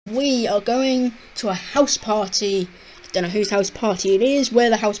We are going to a house party. Don't know whose house party it is,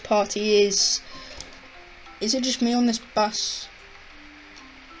 where the house party is. Is it just me on this bus?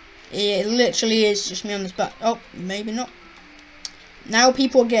 It literally is just me on this bus. Oh, maybe not. Now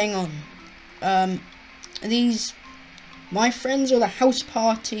people are getting on. These my friends or the house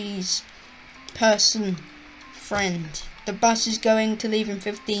party's friend. The bus is going to leave in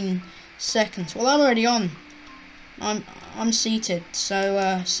 15 seconds. Well, I'm already on. I'm seated,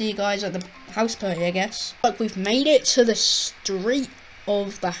 so see you guys at the house party, I guess. Look, we've made it to the street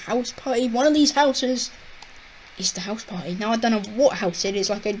of the house party. One of these houses is the house party. Now, I don't know what house it is,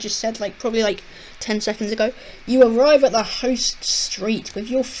 like I just said, probably 10 seconds ago. You arrive at the host street with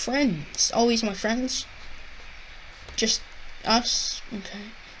your friends. Oh, these are my friends? Just us?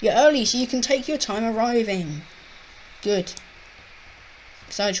 Okay. You're early, so you can take your time arriving. Good.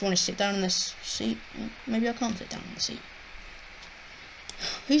 Because I just want to sit down in this seat. Maybe I can't sit down in the seat.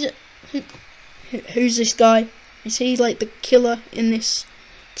 Who's this guy? Is he like the killer in this?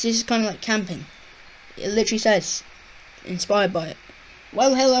 Because this is kind of like camping. It literally says, inspired by it.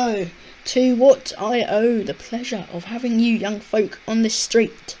 Well, hello. To what I owe the pleasure of having you young folk on this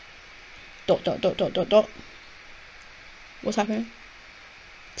street. ... What's happening?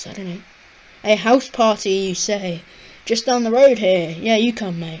 Because I don't know. A house party, you say? Just down the road here. Yeah, you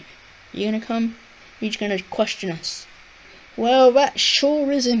come, mate. You gonna come? You're just gonna question us? Well, that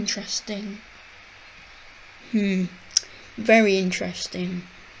sure is interesting. Very interesting.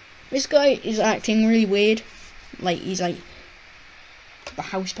 This guy is acting really weird. He's like, the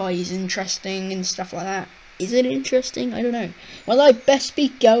house party is interesting and stuff like that. Is it interesting? I don't know. Well, I'd best be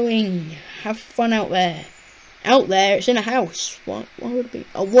going. Have fun out there. Out there? It's in a house. What would it be?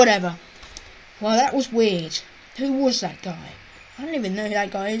 Oh, whatever. Well, that was weird. Who was that guy? I don't even know who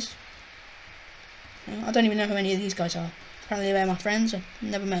that guy is. I don't even know who any of these guys are. Apparently they're my friends. I've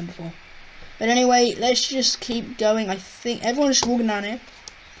never met them before. But anyway, let's just keep going. I think everyone's just walking down here.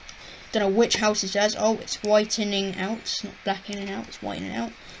 Don't know which house it says. Oh, it's whitening out. It's not blackening out. It's whitening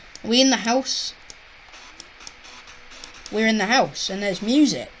out. Are we in the house? We're in the house, and there's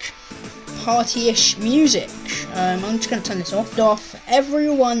music. Party-ish music. I'm just going to turn this off.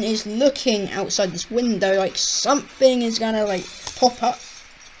 Everyone is looking outside this window like something is going to pop up.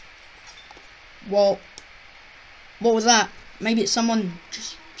 Well, what was that? Maybe it's someone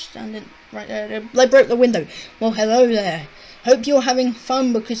just standing right there. They broke the window. Well, hello there. Hope you're having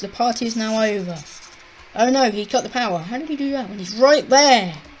fun because the party is now over. Oh no, he cut the power. How did he do that when he's right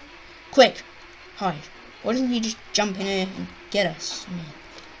there? Quick, hide. Why doesn't he just jump in here and get us?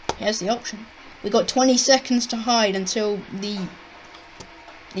 Here's the option. We got 20 seconds to hide until the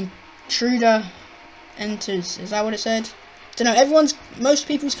intruder enters. Is that what it said? Don't know. Most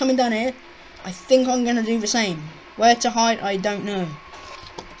people's coming down here. I think I'm gonna do the same. Where to hide? I don't know.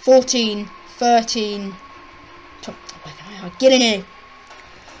 14, 13. Where can I hide? Get in here.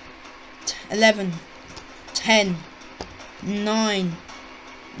 11, 10, 9,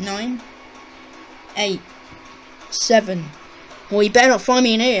 8, 7. Well, you better not find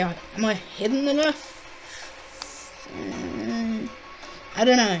me in here. Am I hidden enough? I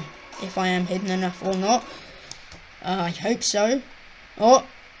don't know if I am hidden enough or not. I hope so. Oh,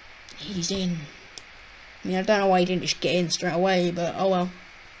 he's in. I mean, I don't know why he didn't just get in straight away, but oh well.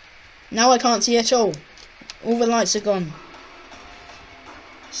 Now I can't see at all. All the lights are gone.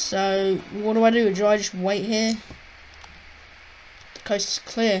 So, what do? Do I just wait here? The coast is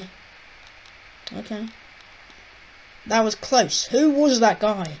clear. Okay. That was close. Who was that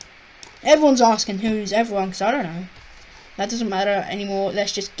guy? Everyone's asking who's everyone, because I don't know. That doesn't matter anymore.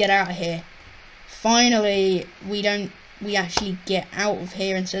 Let's just get out of here. Finally, we actually get out of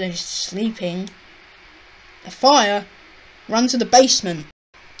here instead of just sleeping. A fire? Run to the basement.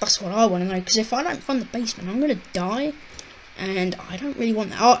 That's what I want to know, because if I don't find the basement, I'm going to die. And I don't really want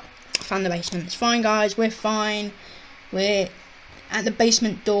that. Oh, I found the basement. It's fine, guys. We're fine. We're at the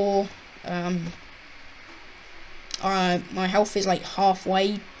basement door. Alright, my health is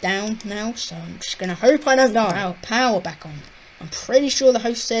halfway down now, so I'm just gonna hope I don't die. Power back on. I'm pretty sure the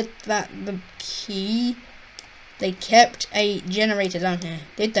host said that they kept a generator down here.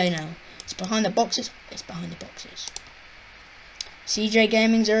 Did they now? It's behind the boxes. It's behind the boxes. CJ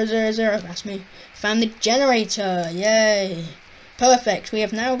Gaming 000, that's me. Found the generator. Yay. Perfect. We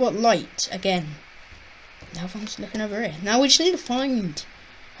have now got light again. Now everyone's looking over here. Now we just need to find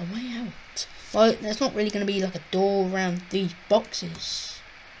a way out. Well, there's not really going to be a door around these boxes.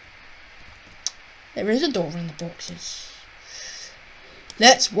 There is a door around the boxes.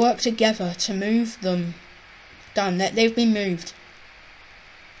 Let's work together to move them. Done. They've been moved.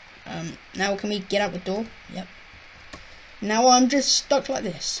 Now can we get out the door? Yep. Now I'm just stuck like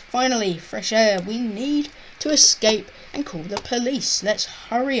this. Finally, fresh air. We need to escape and call the police. Let's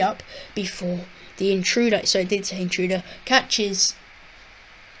hurry up before the intruder, so it did say intruder, catches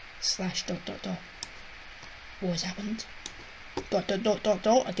slash dot dot dot. What has happened? Dot dot dot dot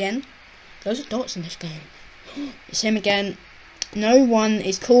dot again. Those are dots in this game. It's him again. No one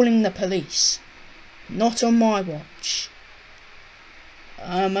is calling the police. Not on my watch.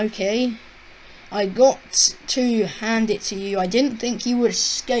 Okay. I got to hand it to you. I didn't think you would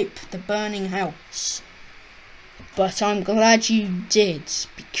escape the burning house. But I'm glad you did,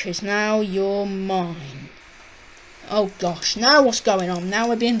 because now you're mine. Oh gosh, now what's going on? Now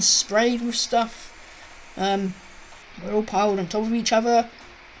we're being sprayed with stuff. We're all piled on top of each other.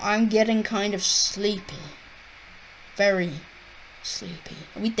 I'm getting kind of sleepy. Very sleepy.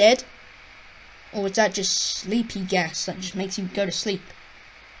 Are we dead? Or is that just sleepy gas that just makes you go to sleep?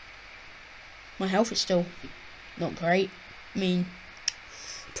 My health is still not great. I mean,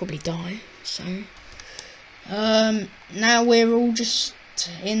 probably die, so. Now we're all just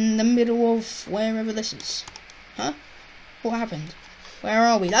in the middle of wherever this is. Huh? What happened? Where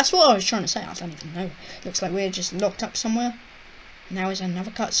are we? That's what I was trying to say. I don't even know. Looks like we're just locked up somewhere. Now is another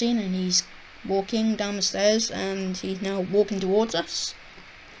cutscene, and he's walking down the stairs, and he's now walking towards us.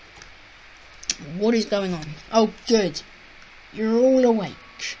 What is going on? Oh, good. You're all awake.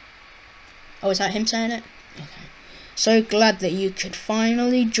 Oh, is that him saying it? Okay. So glad that you could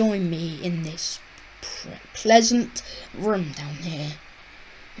finally join me in this pleasant room down here.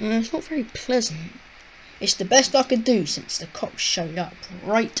 It's not very pleasant. It's the best I could do since the cops showed up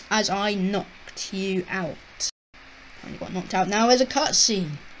right as I knocked you out. I only got knocked out. Now there's a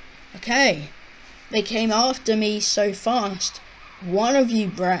cutscene. Okay. They came after me so fast. One of you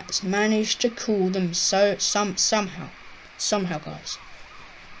brats managed to call them somehow, guys.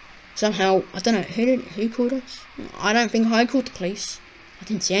 Somehow, I don't know, who called us? I don't think I called the police. I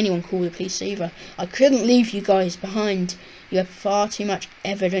didn't see anyone call the police either. I couldn't leave you guys behind. You have far too much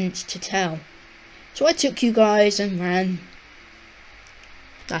evidence to tell. So I took you guys and ran.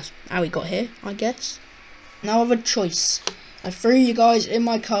 That's how we got here, I guess. No other choice. I threw you guys in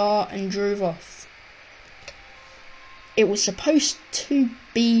my car and drove off. It was supposed to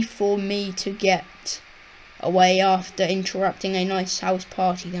be for me to get away after interrupting a nice house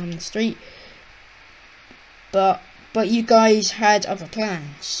party down the street, but you guys had other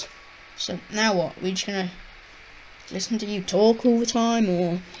plans. So now what? We're just gonna listen to you talk all the time,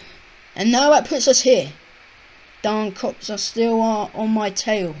 or? And now that puts us here. Darn cops are still on my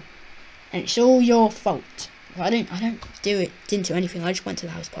tail, and it's all your fault. I didn't do anything. I just went to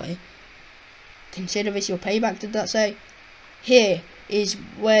the house party. Consider this your payback. Did that say? Here is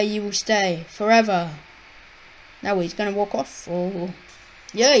where you will stay forever. Now he's going to walk off, or...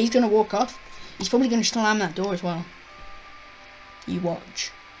 Yeah, he's going to walk off. He's probably going to slam that door as well. You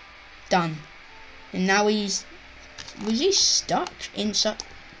watch. Done. And now he's... Was he stuck inside?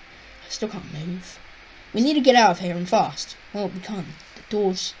 I still can't move. We need to get out of here and fast. Well, we can't. The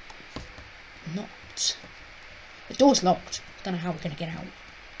door's locked. The door's locked. I don't know how we're going to get out.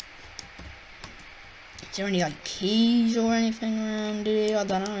 Is there any, like, keys or anything around here? I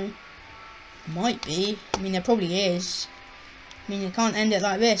don't know. Might be. I mean, there probably is. I mean, you can't end it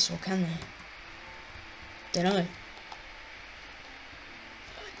like this, or can they? Don't know.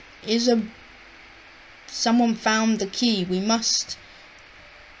 Someone found the key.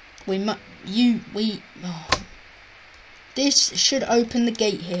 This should open the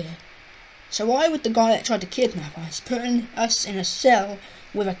gate here. So why would the guy that tried to kidnap us putting us in a cell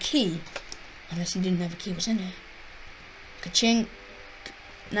with a key? Unless he didn't know the key was in there. Ka-ching.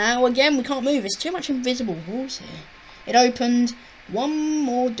 Now again we can't move. There's too much invisible walls here. It opened. One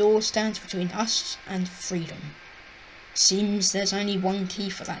more door stands between us and freedom. Seems there's only one key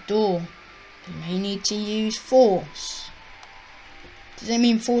for that door. We may need to use force. Does it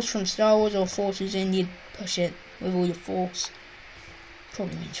mean force from Star Wars, or force as in you push it with all your force?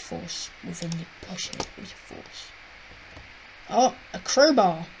 Probably means force within you push it with your force. Oh, a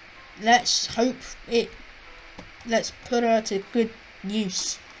crowbar. Let's hope let's put her to good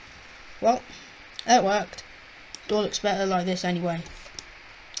use. Well, that worked. Door looks better like this anyway.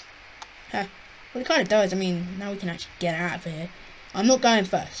 Huh. Well, it kind of does. I mean, now we can actually get out of here. I'm not going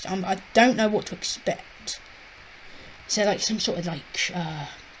first. I don't know what to expect. Is there like some sort of like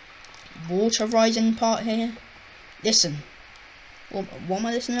water rising part here? Listen. What am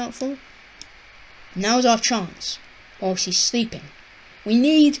I listening out for? Now's our chance. While she's sleeping. We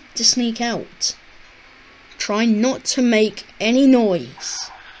need to sneak out. Try not to make any noise.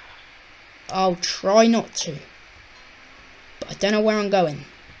 I'll try not to. But I don't know where I'm going.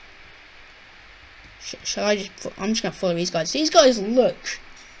 Shall I just... I'm just going to follow these guys. These guys look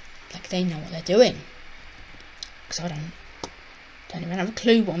like they know what they're doing. Because I don't even have a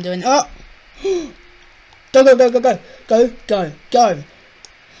clue what I'm doing. Oh! Go, go, go, go, go. Go, go, go.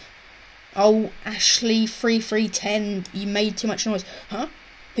 Oh, Ashley 3310, you made too much noise. Huh?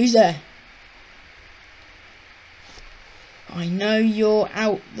 Who's there? I know you're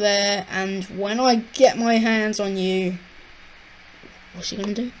out there, and when I get my hands on you... What's he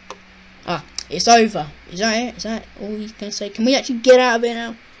gonna do? Ah, it's over. Is that it? Is that all he's gonna say? Can we actually get out of it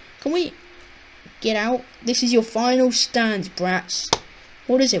now? Can we get out? This is your final stand, brats.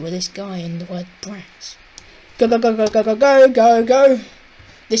 What is it with this guy and the word brats? Go, go, go, go, go, go, go, go, go.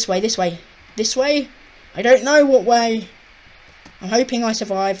 This way, this way. This way? I don't know what way. I'm hoping I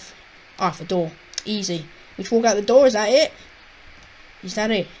survive. Ah, the door. Easy. We just walk out the door, is that it? Is that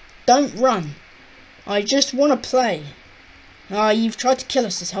it? Don't run. I just want to play. Ah, you've tried to kill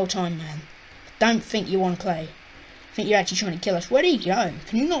us this whole time, man. Don't think you want to play. I think you're actually trying to kill us. Where did he go?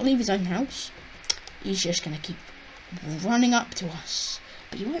 Can you not leave his own house? He's just going to keep running up to us.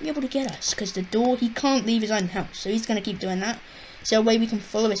 But he won't be able to get us, because the door, he can't leave his own house. So he's going to keep doing that. Is there a way we can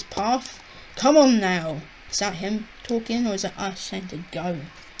follow his path? Come on now. Is that him talking, or is that us saying to go?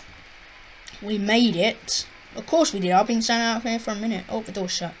 We made it. Of course we did. I've been standing out here for a minute. Oh, the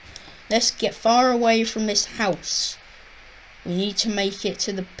door's shut. Let's get far away from this house. We need to make it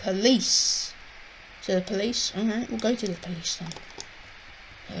to the police. To the police? Alright, we'll go to the police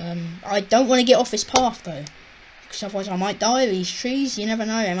then. I don't want to get off this path though. Because otherwise I might die. These trees, you never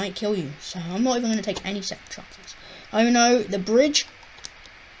know, they might kill you. So I'm not even going to take any second chances. Oh no, the bridge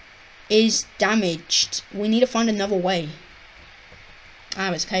is damaged. We need to find another way. Ah,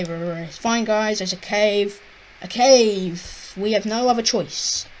 there's a cave over there. It's fine, guys. There's a cave. A cave. We have no other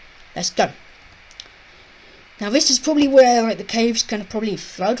choice. Let's go. Now, this is probably where, like, the cave's gonna probably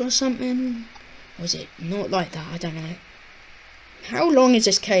flood or something. Or is it not like that? I don't know. How long is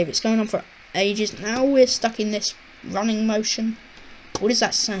this cave? It's going on for ages. Now we're stuck in this running motion. What is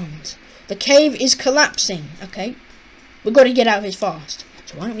that sound? The cave is collapsing. Okay. We've got to get out of here fast.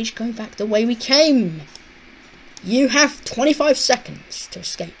 So why don't we just go back the way we came? You have 25 seconds to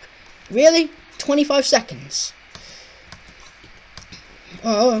escape. Really? 25 seconds?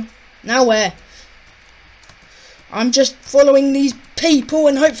 Oh, now where? I'm just following these people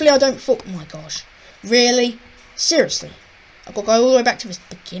and hopefully I don't fall. Oh my gosh. Really? Seriously? I've got to go all the way back to this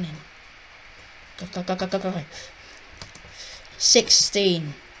beginning. Go, go, go, go, go, go.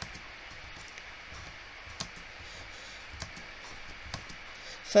 16.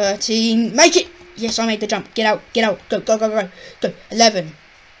 13. Make it! Yes, I made the jump. Get out, get out. Go, go, go, go. Go. 11.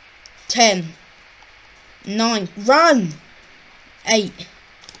 10. 9. Run! 8.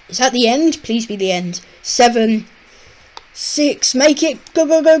 Is that the end? Please be the end. 7. 6. Make it. Go,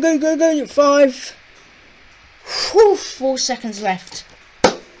 go, go, go, go, go. 5. Whew, 4 seconds left.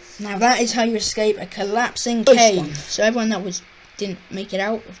 Now that is how you escape a collapsing cave. So everyone that didn't make it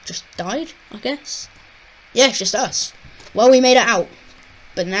out just died, I guess. Yeah, it's just us. Well, we made it out.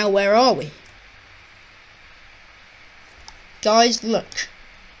 But now where are we? Guys, look.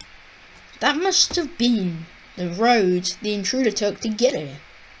 That must have been the road the intruder took to get here.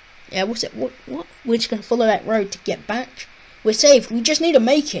 Yeah, what's it? What? We're just going to follow that road to get back. We're safe. We just need to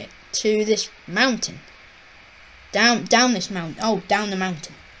make it to this mountain. Down this mountain. Oh, down the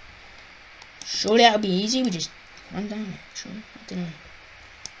mountain. Surely that'll be easy. We just run down it. Surely. I don't know.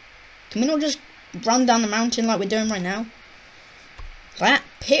 Can we not just run down the mountain like we're doing right now? That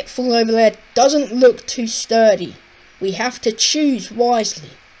pitfall over there doesn't look too sturdy. We have to choose wisely.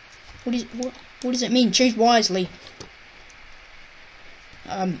 What does it mean? Choose wisely.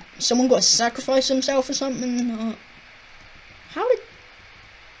 Someone got to sacrifice himself or something? How did...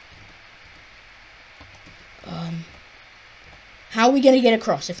 how are we going to get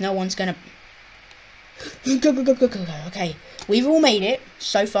across if no one's going to... Go, go, go, go, go, go. Okay, we've all made it.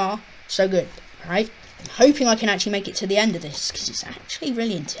 So far, so good. Alright? I'm hoping I can actually make it to the end of this, because it's actually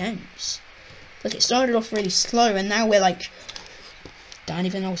really intense. Like, it started off really slow, and now we're like... Don't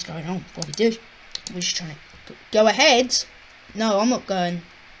even know what's going on. What we do? We're just trying to go ahead. No, I'm not going.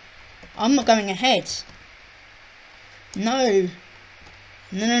 I'm not going ahead. No.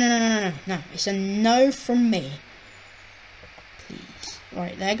 No, no, no, no, no, no, no. It's a no from me. Please.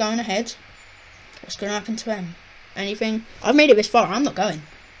 Right, they're going ahead. What's going to happen to them? Anything? I've made it this far. I'm not going.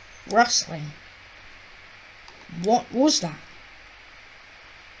 Rustling. What was that?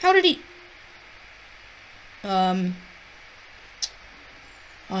 How did he...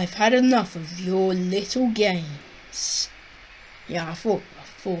 I've had enough of your little games. Yeah, I thought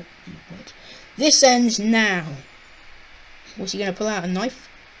you would. This ends now. What's he gonna pull out? A knife?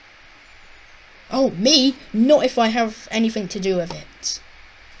 Oh, me? Not if I have anything to do with it.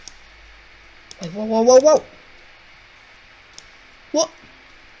 Wait, whoa, whoa, whoa, whoa. What?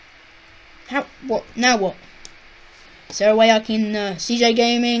 How? What? Now what? Is there a way I can, CJ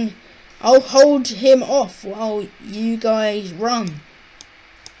Gaming? I'll hold him off while you guys run.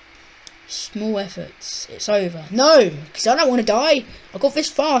 Small efforts. It's over. No, because I don't want to die. I got this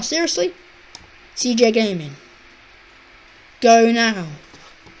far. Seriously? CJ Gaming. Go now.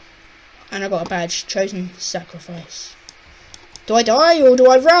 And I got a badge. Chosen sacrifice. Do I die or do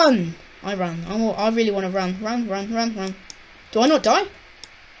I run? I run. I really want to run. Run, run, run, run. Do I not die?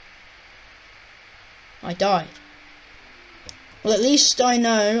 I died. Well, at least I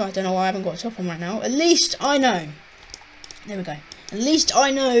know. I don't know why I haven't got a top on right now. At least I know. There we go. At least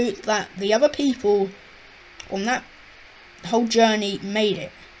I know that the other people on that whole journey made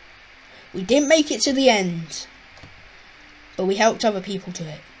it. We didn't make it to the end, but we helped other people to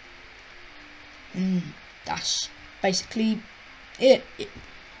it. And that's basically it.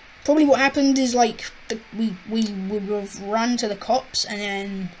 Probably what happened is like we would have run to the cops, and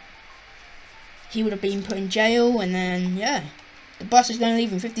then he would have been put in jail, and then yeah, the bus is going to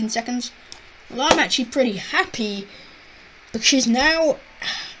leave in 15 seconds. Well, I'm actually pretty happy because now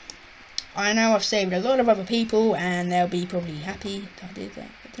I know I've saved a lot of other people, and they'll be probably happy that I did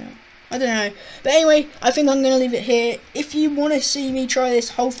that. I don't know. But anyway, I think I'm going to leave it here. If you want to see me try this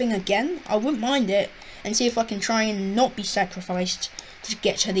whole thing again, I wouldn't mind it, and see if I can try and not be sacrificed to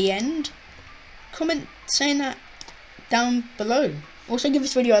get to the end. Comment saying that down below. Also give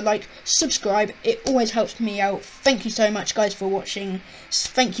this video a like, subscribe, it always helps me out. Thank you so much guys for watching.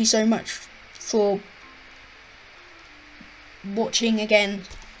 Thank you so much for watching again,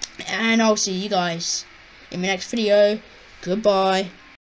 and I'll see you guys in my next video. Goodbye.